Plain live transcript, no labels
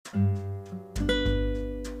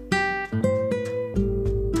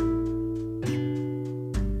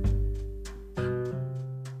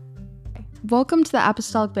Welcome to the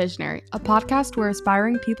Apostolic Visionary, a podcast where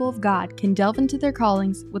aspiring people of God can delve into their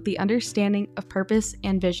callings with the understanding of purpose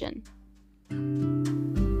and vision.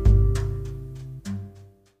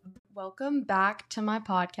 Welcome back to my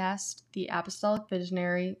podcast, The Apostolic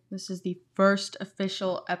Visionary. This is the first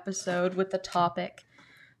official episode with the topic.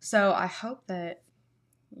 So I hope that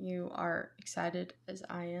you are excited as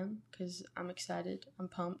I am, because I'm excited, I'm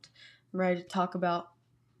pumped, I'm ready to talk about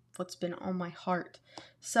what's been on my heart.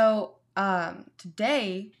 So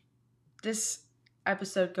today, this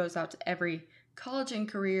episode goes out to every college and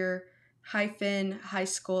career high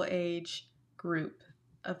school age group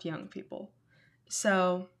of young people.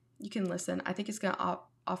 So you can listen. I think it's going to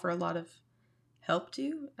offer a lot of help to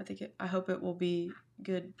you. I hope it will be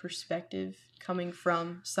good perspective coming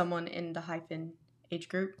from someone in the hyphen age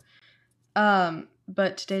group.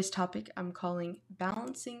 But today's topic I'm calling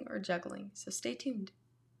balancing or juggling. So stay tuned.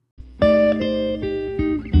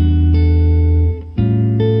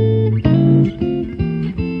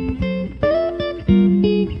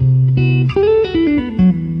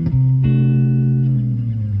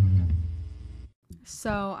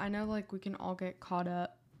 So I know we can all get caught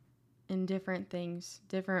up in different things,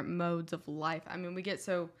 different modes of life. I mean, we get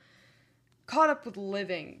so caught up with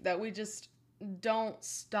living that we just don't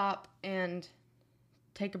stop and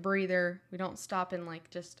take a breather. We don't stop and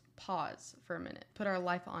just pause for a minute, put our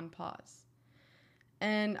life on pause.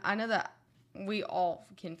 And I know that we all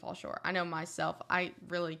can fall short. I know myself, I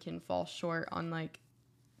really can fall short on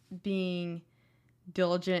being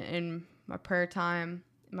diligent in my prayer time,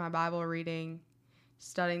 my Bible reading,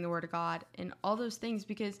 studying the Word of God, and all those things,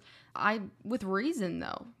 because with reason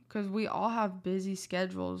though, because we all have busy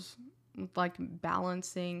schedules with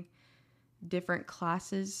balancing different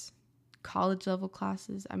classes, college level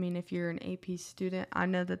classes. I mean, if you're an AP student, I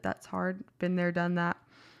know that that's hard. Been there, done that.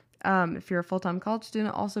 If you're a full-time college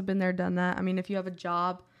student, also been there, done that. I mean, if you have a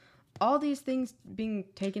job, all these things being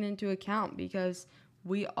taken into account, because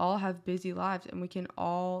we all have busy lives and we can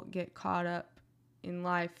all get caught up in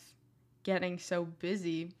life getting so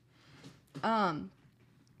busy.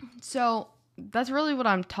 So that's really what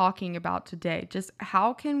I'm talking about today. Just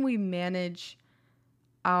how can we manage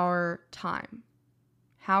our time?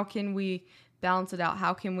 How can we balance it out?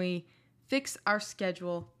 How can we fix our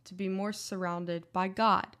schedule to be more surrounded by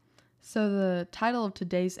God? So the title of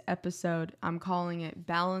today's episode, I'm calling it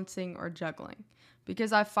Balancing or Juggling,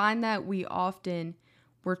 because I find that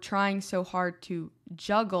we're trying so hard to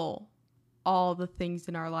juggle all the things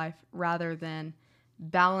in our life rather than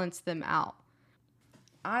balance them out.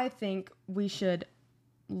 I think we should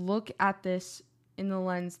look at this in the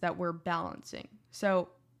lens that we're balancing. So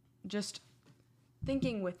just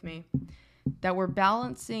thinking with me that we're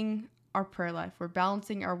balancing our prayer life, we're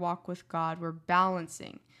balancing our walk with God, we're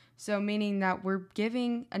balancing. So meaning that we're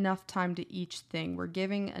giving enough time to each thing, we're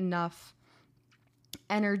giving enough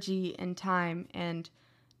energy and time and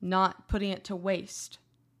not putting it to waste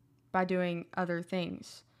by doing other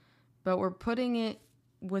things, but we're putting it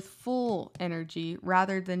with full energy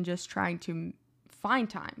rather than just trying to find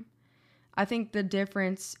time. I think the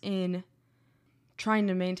difference in trying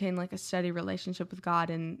to maintain a steady relationship with God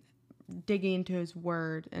and digging into His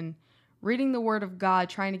Word and reading the Word of God,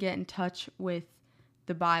 trying to get in touch with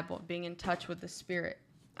the Bible, being in touch with the Spirit.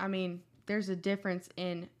 I mean, there's a difference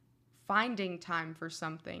in finding time for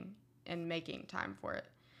something and making time for it.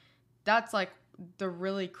 That's the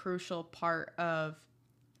really crucial part of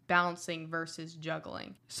balancing versus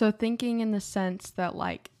juggling. So thinking in the sense that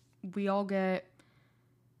we all get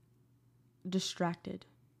distracted.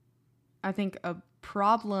 I think a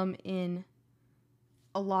problem in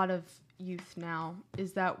a lot of youth now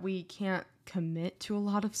is that we can't commit to a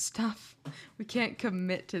lot of stuff. We can't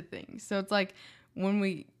commit to things. So it's when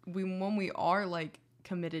we are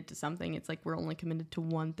committed to something, it's we're only committed to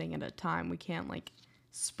one thing at a time. We can't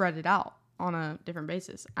spread it out on a different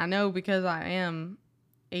basis. I know, because I am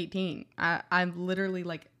 18. I'm literally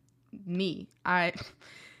me. I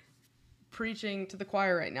preaching to the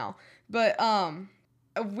choir right now. But I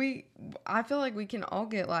feel like we can all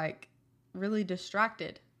get really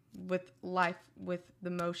distracted with life, with the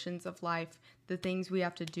motions of life, the things we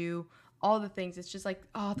have to do, all the things. It's just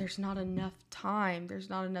there's not enough time. There's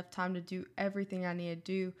not enough time to do everything I need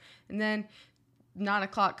to do. And then 9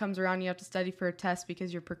 o'clock comes around, you have to study for a test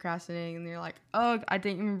because you're procrastinating, and you're oh, I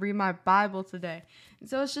didn't even read my Bible today. And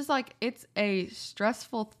so it's just it's a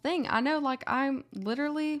stressful thing. I know, I'm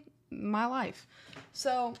literally my life.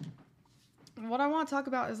 So what I want to talk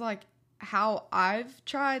about is how I've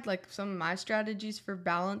tried some of my strategies for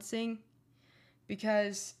balancing,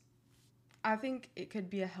 because I think it could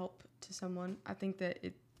be a help to someone. I think that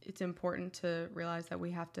it's important to realize that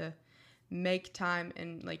we have to make time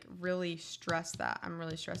and like really stress that. I'm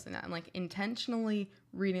really stressing that. And like intentionally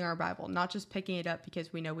reading our Bible, not just picking it up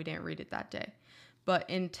because we know we didn't read it that day, but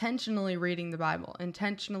intentionally reading the Bible,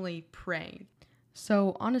 intentionally praying.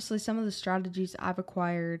 So honestly, some of the strategies I've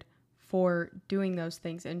acquired for doing those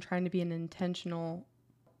things and trying to be an intentional,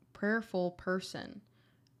 prayerful person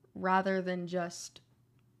rather than just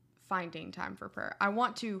finding time for prayer. I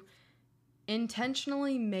want to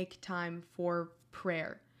intentionally make time for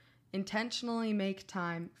prayer, intentionally make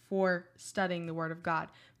time for studying the Word of God,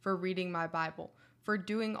 for reading my Bible, for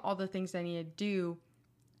doing all the things I need to do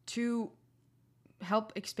to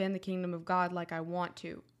help expand the kingdom of God like I want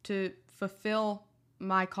to fulfill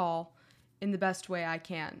my call in the best way I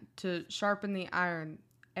can, to sharpen the iron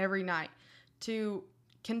every night, to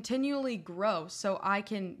continually grow so I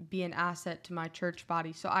can be an asset to my church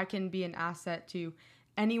body, so I can be an asset to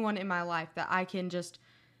anyone in my life, that I can just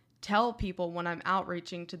tell people when I'm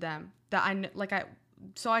outreaching to them that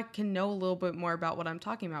so I can know a little bit more about what I'm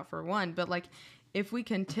talking about, for one. But like, if we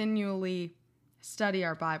continually study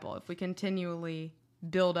our Bible, if we continually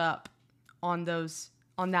build up on that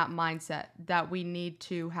mindset that we need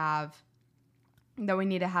to have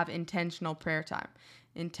intentional prayer time,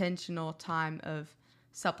 intentional time of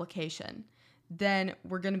supplication, then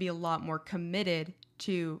we're going to be a lot more committed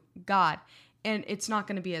to God. And it's not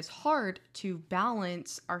going to be as hard to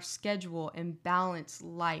balance our schedule and balance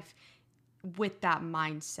life with that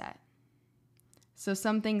mindset. So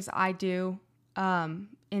some things I do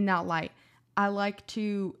in that light, I like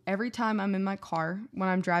to, every time I'm in my car, when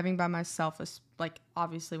I'm driving by myself, like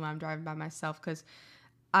obviously when I'm driving by myself, because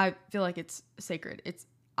I feel like it's sacred.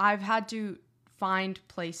 I've had to find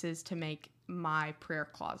places to make my prayer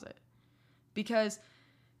closet, because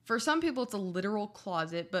for some people it's a literal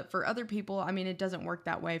closet, but for other people, I mean, it doesn't work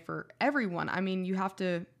that way for everyone. I mean, you have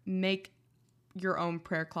to make your own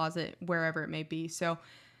prayer closet wherever it may be. So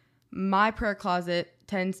my prayer closet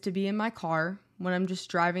tends to be in my car when I'm just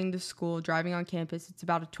driving to school, driving on campus. It's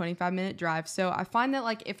about a 25-minute drive. So I find that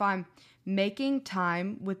like if I'm making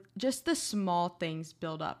time with just the small things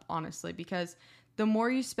build up, honestly, because the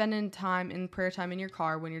more you spend in prayer time in your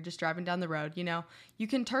car when you're just driving down the road, you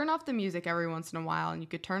can turn off the music every once in a while, and you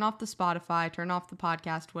could turn off the Spotify, turn off the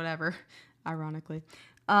podcast, whatever, ironically.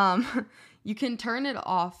 You can turn it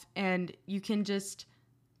off and you can just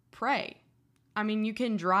pray. I mean, you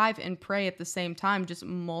can drive and pray at the same time, just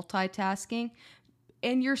multitasking,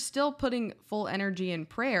 and you're still putting full energy in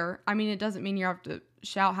prayer. I mean, it doesn't mean you have to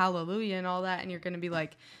shout hallelujah and all that, and you're going to be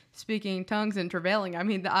like speaking tongues and travailing. I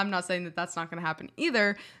mean, I'm not saying that that's not going to happen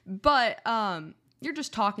either, but you're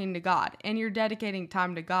just talking to God and you're dedicating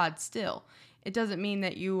time to God still. It doesn't mean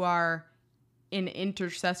that you are in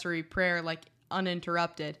intercessory prayer, like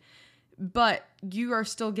uninterrupted, but you are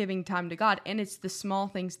still giving time to God, and it's the small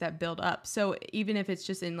things that build up. So even if it's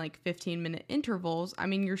just in like 15-minute intervals, I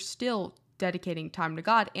mean, you're still dedicating time to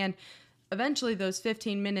God, and eventually those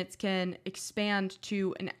 15 minutes can expand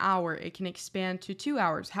to an hour. It can expand to 2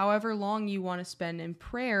 hours, however long you want to spend in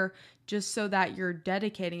prayer, just so that you're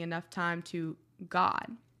dedicating enough time to God.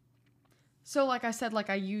 So like I said,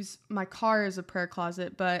 like I use my car as a prayer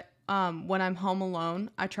closet, but when I'm home alone,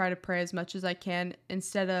 I try to pray as much as I can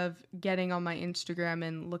instead of getting on my Instagram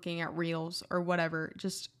and looking at reels or whatever.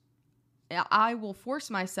 Just, I will force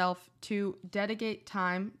myself to dedicate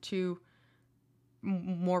time to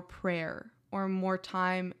more prayer, or more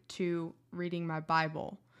time to reading my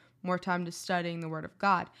Bible, more time to studying the Word of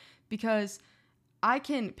God, because I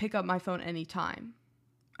can pick up my phone anytime.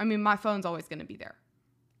 I mean, my phone's always going to be there.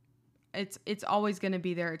 It's always going to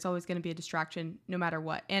be there. It's always going to be a distraction no matter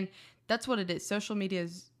what. And that's what it is. Social media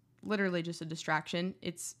is literally just a distraction.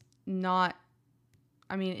 It's not,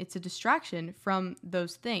 I mean, it's a distraction from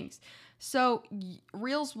those things. So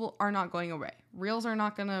reels are not going away. Reels are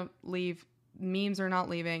not going to leave. Memes are not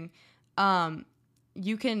leaving.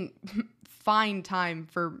 You can find time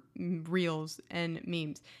for reels and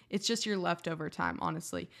memes. It's just your leftover time,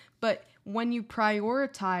 honestly. But when you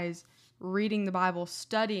prioritize reading the Bible,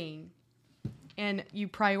 studying, and you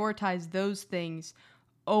prioritize those things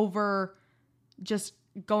over just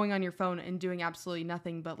going on your phone and doing absolutely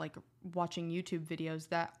nothing but like watching YouTube videos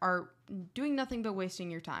that are doing nothing but wasting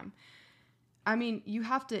your time. I mean, you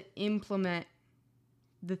have to implement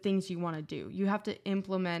the things you want to do. You have to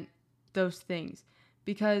implement those things,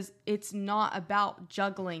 because it's not about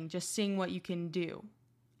juggling, just seeing what you can do.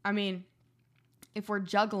 I mean, if we're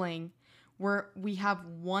juggling, we have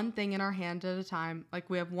one thing in our hand at a time. Like,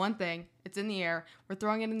 we have one thing, it's in the air, we're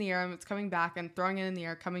throwing it in the air and it's coming back, and throwing it in the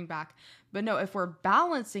air, coming back. But no, if we're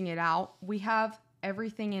balancing it out, we have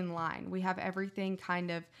everything in line. We have everything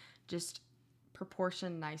kind of just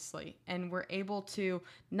proportion nicely, and we're able to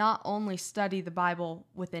not only study the Bible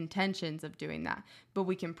with intentions of doing that, but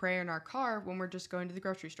we can pray in our car when we're just going to the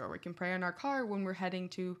grocery store. We can pray in our car when we're heading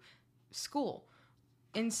to school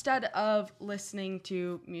instead of listening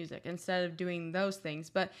to music, instead of doing those things.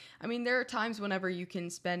 But I mean, there are times whenever you can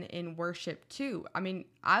spend in worship too. I mean,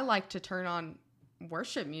 I like to turn on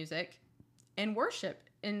worship music and worship.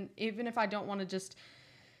 And even if I don't want to just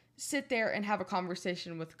sit there and have a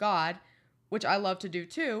conversation with God, which I love to do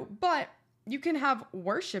too, but you can have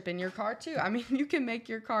worship in your car too. I mean, you can make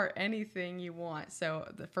your car anything you want.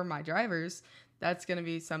 So for my drivers, that's going to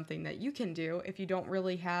be something that you can do if you don't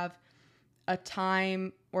really have a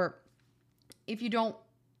time, or if you don't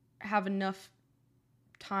have enough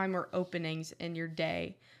time or openings in your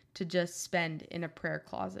day to just spend in a prayer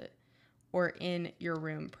closet or in your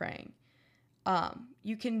room praying.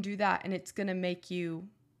 You can do that, and it's going to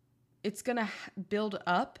build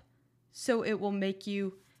up, so it will make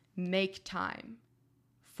you make time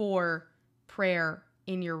for prayer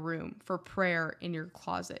in your room, for prayer in your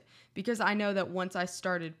closet. Because I know that once I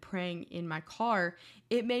started praying in my car,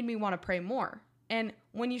 it made me want to pray more. And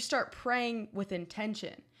when you start praying with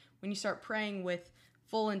intention, when you start praying with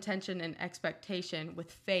full intention and expectation,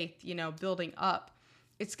 with faith, building up,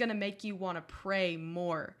 it's going to make you want to pray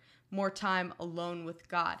more time alone with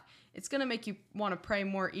God. It's going to make you want to pray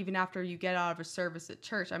more even after you get out of a service at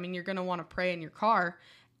church. I mean, you're going to want to pray in your car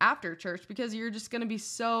after church because you're just going to be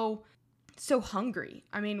so hungry.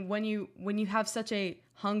 I mean, when you have such a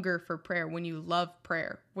hunger for prayer, when you love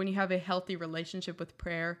prayer, when you have a healthy relationship with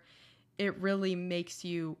prayer, it really makes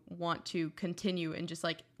you want to continue and just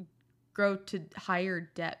like grow to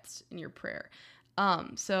higher depths in your prayer.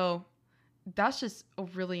 So that's just a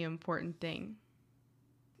really important thing.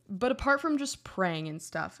 But apart from just praying and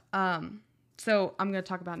stuff, so I'm going to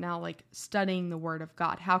talk about now like studying the Word of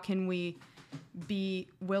God. How can we be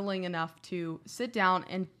willing enough to sit down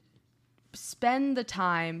and spend the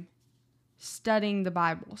time studying the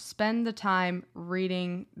Bible, spend the time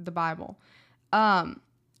reading the Bible?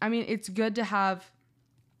 I mean, it's good to have,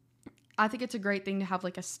 I think it's a great thing to have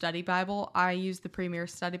like a study Bible. I use the Premier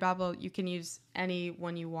Study Bible. You can use any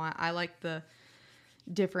one you want. I like the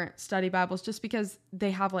different study Bibles just because they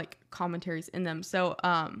have like commentaries in them. So,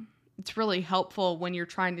 it's really helpful when you're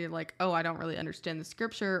trying to like, oh, I don't really understand the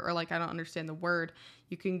scripture, or like, I don't understand the word.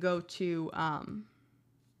 You can go to,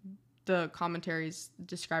 the commentaries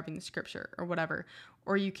describing the scripture or whatever,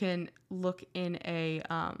 or you can look in a,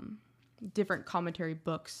 different commentary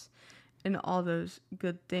books and all those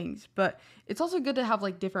good things. But it's also good to have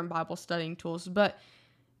like different Bible studying tools, but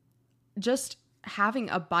just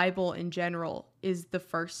having a Bible in general is the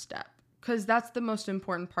first step, because that's the most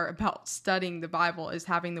important part about studying the Bible, is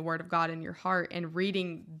having the Word of God in your heart and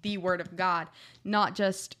reading the Word of God, not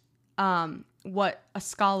just what a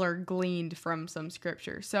scholar gleaned from some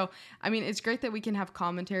scripture. So, I mean, it's great that we can have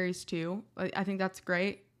commentaries too. I think that's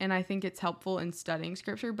great, and I think it's helpful in studying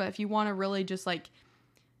scripture. But if you want to really just like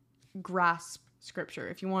grasp scripture,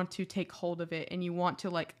 if you want to take hold of it and you want to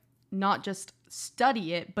like not just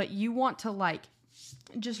study it, but you want to like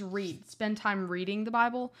just spend time reading the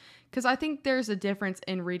Bible, because I think there's a difference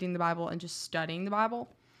in reading the Bible and just studying the Bible.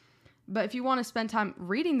 But if you want to spend time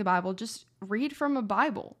reading the Bible, just read from a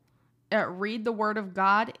Bible. Read the Word of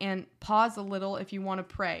God and pause a little if you want to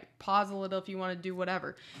pray. Pause a little if you want to do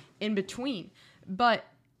whatever in between. But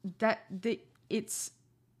it's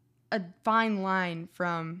a fine line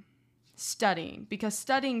from studying, because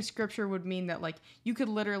studying scripture would mean that like you could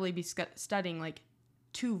literally be studying like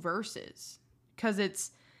 2 verses, because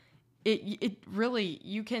it really,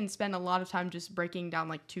 you can spend a lot of time just breaking down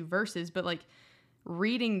like 2 verses, but like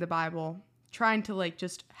reading the Bible, trying to like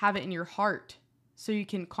just have it in your heart so you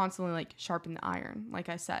can constantly like sharpen the iron, like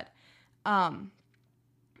I said.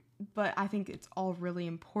 But I think it's all really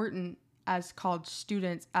important as college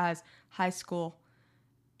students, as high school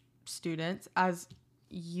students, as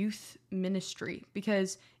youth ministry,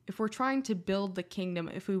 because if we're trying to build the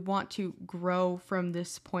kingdom, if we want to grow from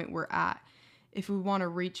this point we're at, if we want to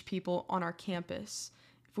reach people on our campus,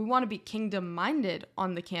 if we want to be kingdom minded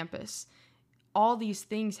on the campus, all these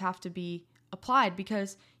things have to be applied,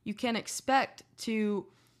 because you can't expect to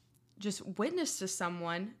just witness to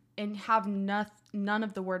someone and have none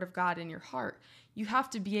of the Word of God in your heart. You have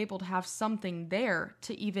to be able to have something there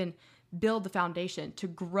to even build the foundation, to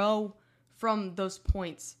grow from those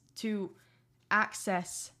points, to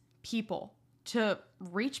access people, to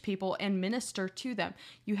reach people and minister to them.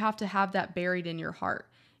 You have to have that buried in your heart.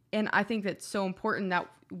 And I think that's so important that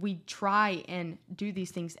we try and do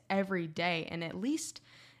these things every day, and at least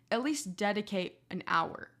dedicate an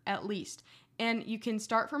hour, at least. And you can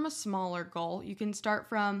start from a smaller goal. You can start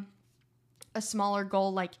from a smaller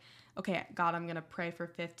goal like, okay, God, I'm going to pray for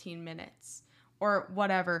 15 minutes or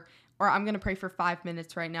whatever. Or I'm going to pray for 5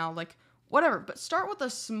 minutes right now, like whatever. But start with a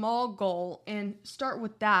small goal and start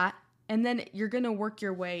with that. And then you're going to work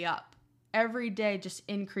your way up. Every day, just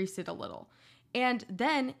increase it a little. And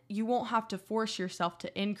then you won't have to force yourself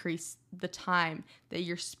to increase the time that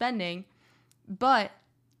you're spending, but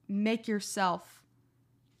make yourself,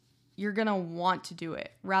 you're going to want to do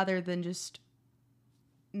it rather than just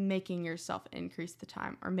making yourself increase the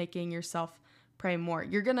time or making yourself pray more.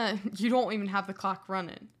 You don't even have the clock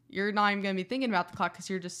running. You're not even going to be thinking about the clock because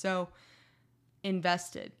you're just so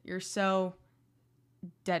invested. You're so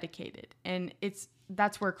dedicated. And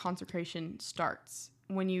that's where consecration starts.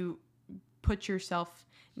 When you put yourself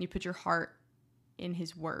and you put your heart in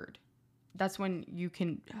his word. That's when you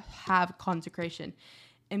can have consecration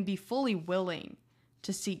and be fully willing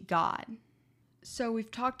to seek God. So we've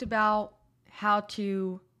talked about how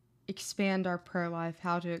to expand our prayer life,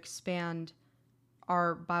 how to expand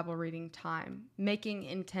our Bible reading time, making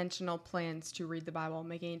intentional plans to read the Bible,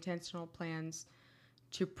 making intentional plans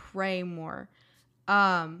to pray more.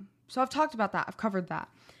 So I've talked about that. I've covered that.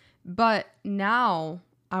 But now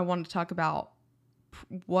I want to talk about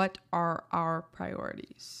what are our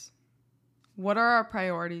priorities. What are our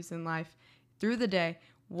priorities in life through the day?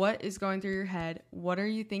 What is going through your head? What are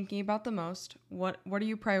you thinking about the most? What are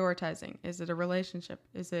you prioritizing? Is it a relationship?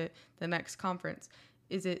 Is it the next conference?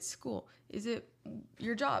 Is it school? Is it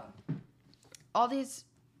your job? All these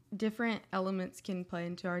different elements can play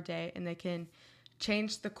into our day, and they can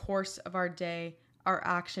change the course of our day, our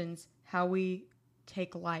actions, how we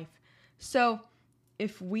take life. So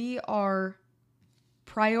if we are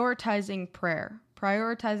prioritizing prayer,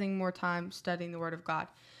 prioritizing more time studying the Word of God,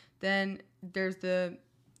 then there's the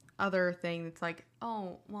other thing that's like,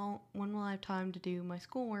 oh, well, when will I have time to do my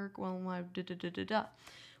schoolwork? When will I da-da-da-da-da?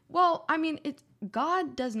 Well, I mean,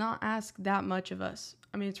 God does not ask that much of us.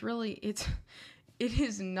 I mean, it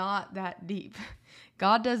is not that deep.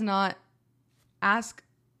 God does not ask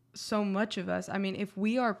so much of us. I mean, if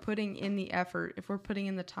we are putting in the effort, if we're putting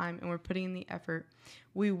in the time and we're putting in the effort,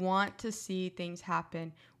 we want to see things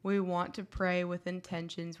happen. We want to pray with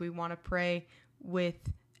intentions. We want to pray with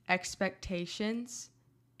expectations,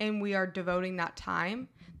 and we are devoting that time,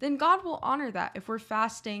 then God will honor that. If we're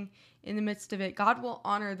fasting in the midst of it, God will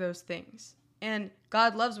honor those things. And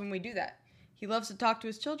God loves when we do that. He loves to talk to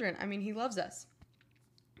his children. I mean, he loves us.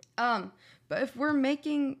 But if we're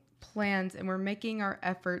making plans and we're making our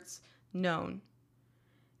efforts known,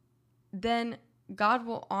 then God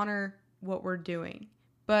will honor what we're doing.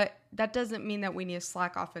 But that doesn't mean that we need to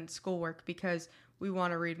slack off in schoolwork because we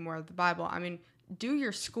want to read more of the Bible. I mean, do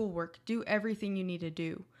your schoolwork, do everything you need to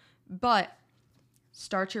do, but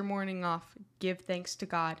start your morning off, give thanks to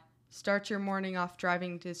God. Start your morning off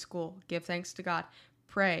driving to school, give thanks to God,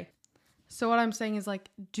 pray. So what I'm saying is, like,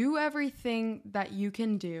 do everything that you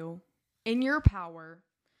can do in your power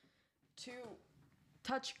to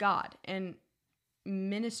touch God and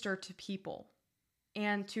minister to people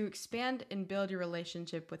and to expand and build your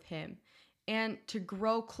relationship with him and to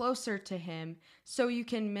grow closer to him so you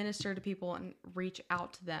can minister to people and reach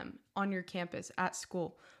out to them on your campus, at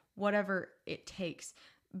school, whatever it takes,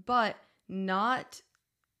 but not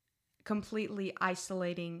completely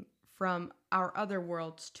isolating from our other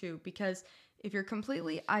worlds too. Because if you're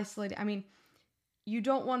completely isolated, I mean, you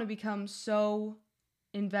don't want to become so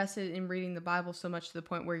invested in reading the Bible so much to the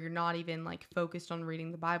point where you're not even like focused on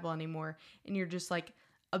reading the Bible anymore, and you're just like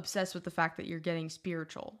obsessed with the fact that you're getting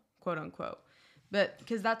spiritual, quote unquote. But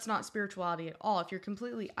because that's not spirituality at all. If you're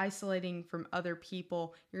completely isolating from other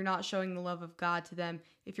people, you're not showing the love of God to them.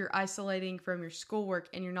 If you're isolating from your schoolwork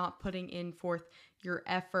and you're not putting in forth your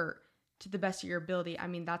effort to the best of your ability, I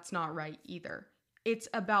mean, that's not right either. It's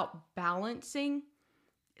about balancing.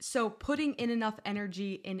 So putting in enough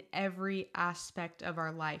energy in every aspect of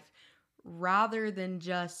our life rather than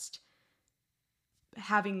just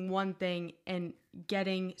having one thing and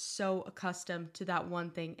getting so accustomed to that one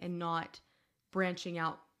thing and not branching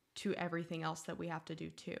out to everything else that we have to do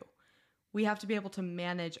too. We have to be able to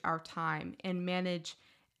manage our time and manage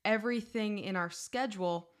everything in our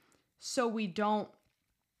schedule so we don't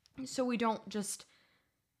just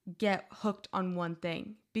get hooked on one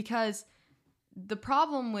thing. Because the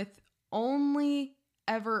problem with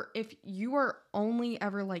if you are only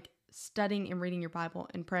ever like studying and reading your Bible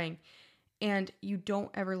and praying, and you don't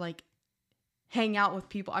ever like hang out with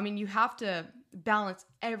people, I mean, you have to balance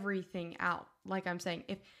everything out. Like I'm saying,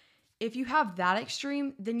 if you have that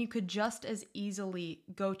extreme, then you could just as easily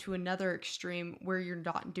go to another extreme where you're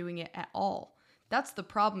not doing it at all. That's the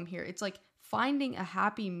problem here. It's like finding a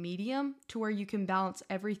happy medium to where you can balance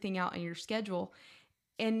everything out in your schedule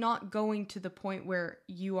and not going to the point where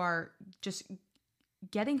you are just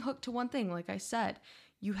getting hooked to one thing. Like I said,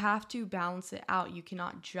 you have to balance it out. You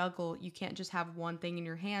cannot juggle. You can't just have one thing in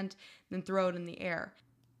your hand and then throw it in the air.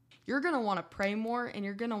 You're going to want to pray more and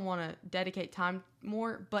you're going to want to dedicate time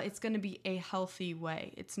more, but it's going to be a healthy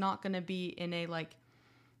way. It's not going to be in a like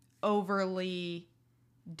overly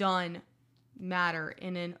done matter,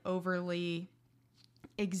 in an overly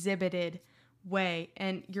exhibited way.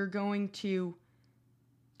 And you're going to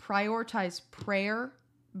prioritize prayer,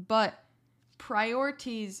 but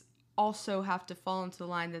priorities also have to fall into the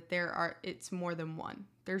line that it's more than one.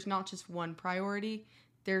 There's not just one priority,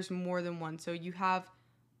 there's more than one. So you have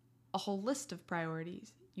a whole list of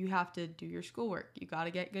priorities. You have to do your schoolwork. You got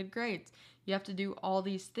to get good grades. You have to do all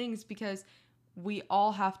these things because we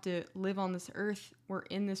all have to live on this earth. We're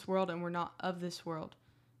in this world and we're not of this world.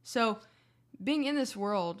 So being in this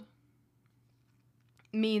world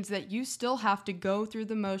means that you still have to go through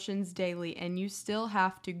the motions daily and you still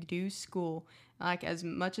have to do school. Like, as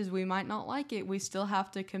much as we might not like it, we still have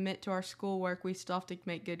to commit to our schoolwork. We still have to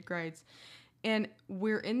make good grades. And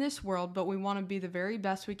we're in this world, but we want to be the very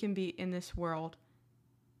best we can be in this world.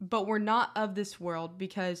 But we're not of this world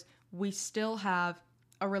because we still have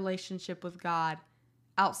a relationship with God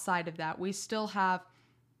outside of that. We still have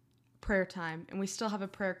prayer time, and we still have a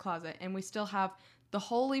prayer closet, and we still have the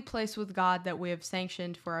holy place with God that we have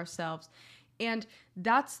sanctioned for ourselves. And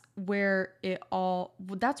that's what it's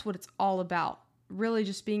all about. Really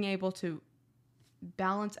just being able to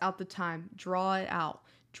balance out the time, draw it out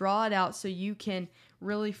so you can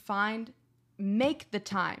really make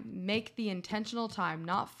the intentional time,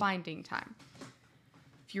 not finding time.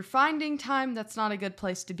 If you're finding time, that's not a good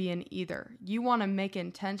place to be in either. You want to make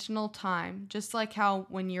intentional time, just like how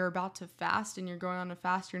when you're about to fast and you're going on a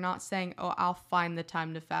fast, you're not saying, oh, I'll find the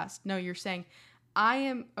time to fast. No, you're saying,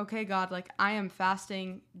 okay, God, like I am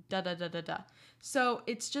fasting, da-da-da-da-da. So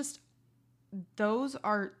it's just, those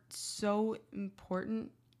are so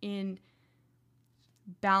important in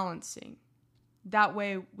balancing. That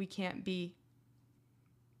way we can't be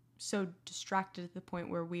so distracted to the point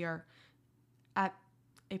where we are at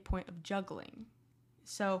a point of juggling.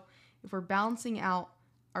 So if we're balancing out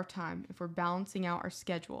our time, if we're balancing out our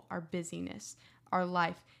schedule, our busyness, our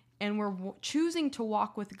life, and we're choosing to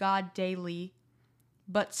walk with God daily,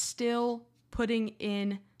 but still putting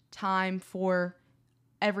in time for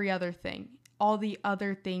every other thing, all the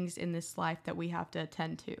other things in this life that we have to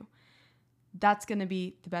attend to, that's going to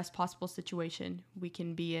be the best possible situation we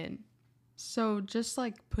can be in. So just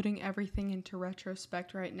like putting everything into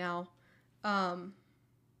retrospect right now, I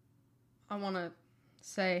want to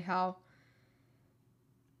say how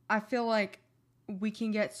I feel like we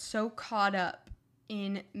can get so caught up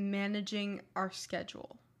in managing our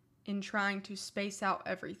schedule, in trying to space out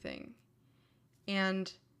everything.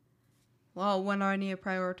 And, well, when do I need to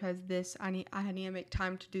prioritize this? I need to make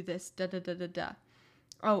time to do this, da-da-da-da-da.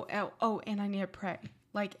 Oh, and I need to pray.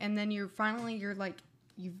 Like, and then you've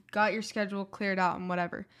got your schedule cleared out and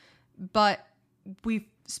whatever. But we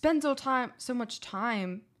spend so much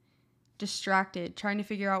time distracted, trying to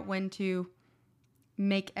figure out when to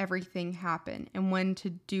make everything happen and when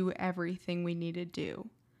to do everything we need to do,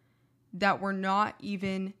 that we're not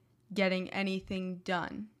even getting anything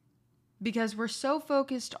done. Because we're so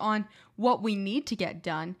focused on what we need to get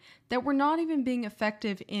done that we're not even being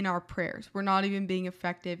effective in our prayers. We're not even being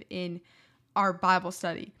effective in our Bible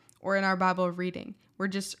study or in our Bible reading. We're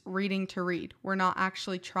just reading to read. We're not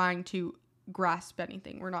actually trying to grasp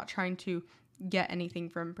anything. We're not trying to get anything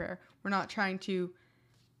from prayer. We're not trying to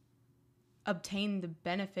obtain the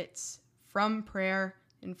benefits from prayer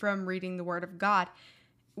and from reading the Word of God,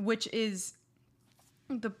 which is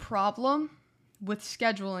the problem with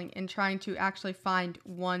scheduling and trying to actually find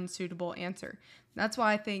one suitable answer. That's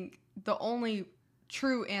why I think the only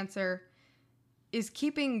true answer is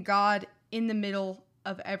keeping God in the middle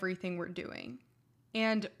of everything we're doing.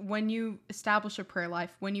 And when you establish a prayer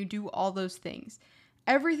life, when you do all those things,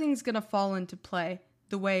 everything's going to fall into play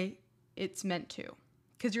the way it's meant to,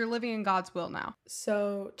 because you're living in God's will now.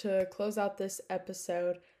 So to close out this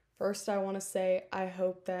episode, first, I want to say I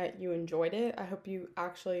hope that you enjoyed it. I hope you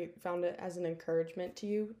actually found it as an encouragement to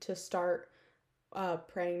you to start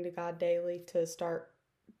praying to God daily, to start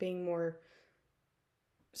being more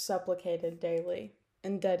supplicated daily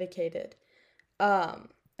and dedicated.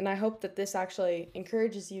 And I hope that this actually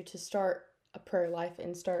encourages you to start a prayer life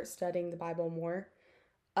and start studying the Bible more,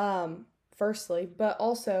 firstly, but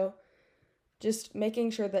also just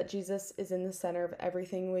making sure that Jesus is in the center of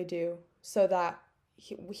everything we do so that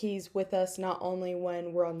he's with us not only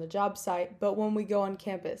when we're on the job site, but when we go on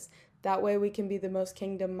campus. That way we can be the most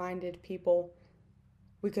kingdom-minded people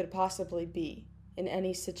we could possibly be in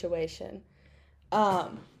any situation.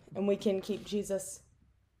 And we can keep Jesus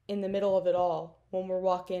in the middle of it all when we're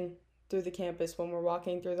walking through the campus, when we're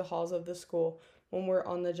walking through the halls of the school, when we're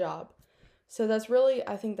on the job. So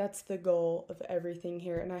I think that's the goal of everything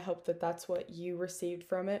here, and I hope that that's what you received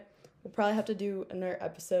from it. We'll probably have to do another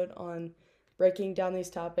episode on breaking down these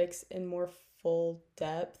topics in more full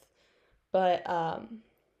depth, but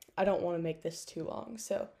I don't want to make this too long.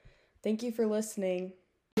 So thank you for listening.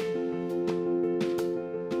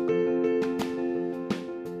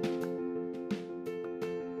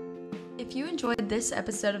 If you enjoyed this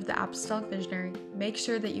episode of The Apostolic Visionary, make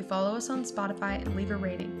sure that you follow us on Spotify and leave a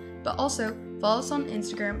rating, but also follow us on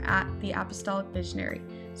Instagram at The Apostolic Visionary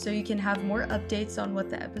so you can have more updates on what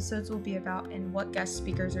the episodes will be about and what guest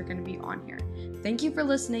speakers are going to be on here. Thank you for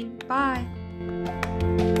listening. Bye!